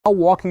I'll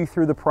walk you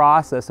through the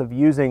process of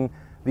using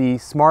the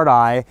Smart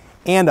Eye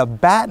and a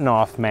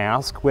Bahtinov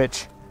mask,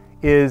 which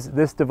is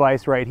this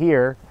device right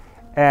here.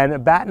 And a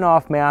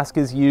Bahtinov mask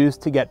is used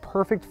to get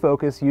perfect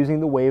focus using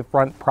the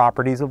wavefront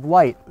properties of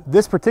light.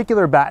 This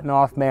particular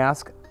Bahtinov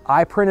mask,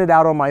 I printed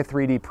out on my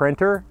 3D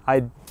printer.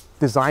 I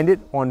designed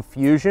it on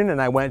Fusion,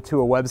 and I went to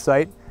a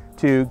website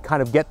to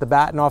kind of get the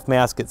Bahtinov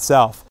mask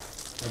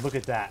itself. And look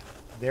at that,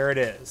 there it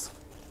is.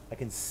 I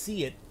can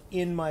see it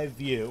in my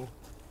view.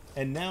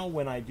 And now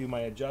when I do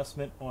my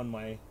adjustment on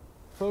my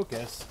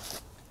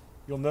focus,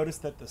 you'll notice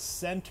that the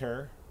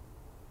center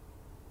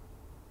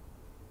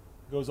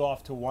goes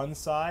off to one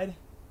side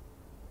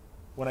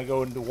when I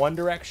go into one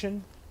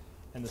direction,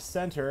 and the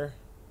center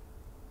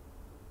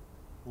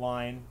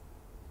line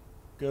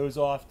goes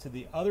off to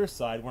the other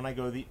side when I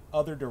go the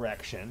other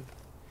direction.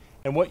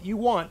 And what you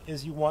want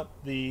is you want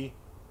the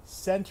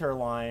center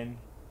line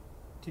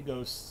to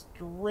go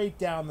straight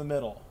down the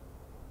middle,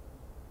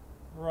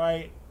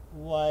 right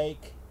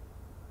like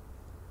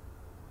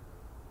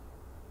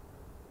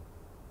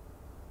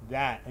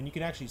that. And you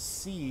can actually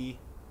see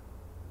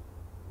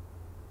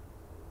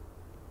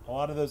a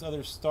lot of those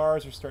other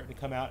stars are starting to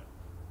come out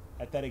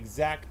at that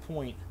exact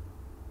point.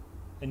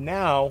 And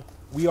now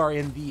we are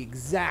in the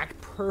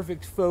exact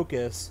perfect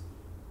focus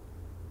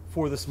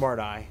for the Smart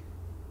Eye.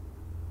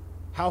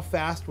 How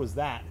fast was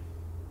that?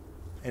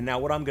 And now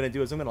what I'm going to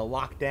do is I'm going to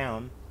lock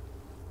down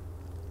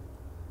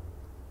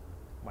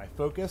my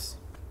focus.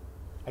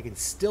 I can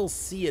still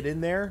see it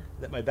in there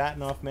that my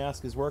Bahtinov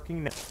mask is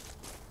working.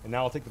 And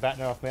now I'll take the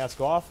Bahtinov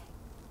mask off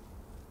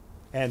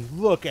and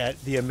look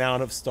at the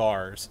amount of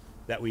stars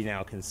that we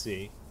now can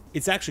see.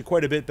 It's actually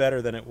quite a bit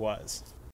better than it was.